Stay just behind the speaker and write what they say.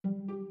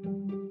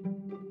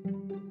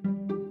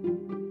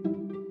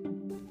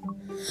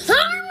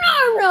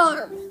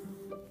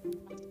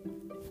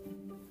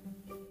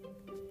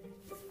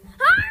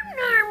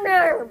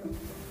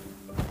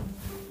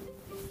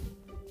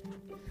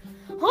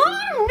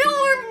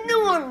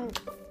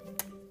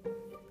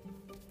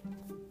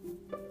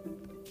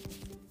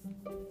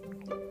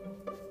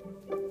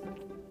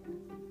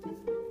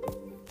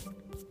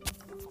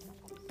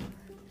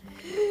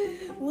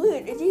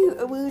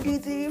1, 2,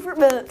 3, 4,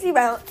 bouncy,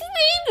 bouncy,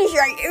 baby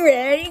shark, you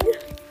ready?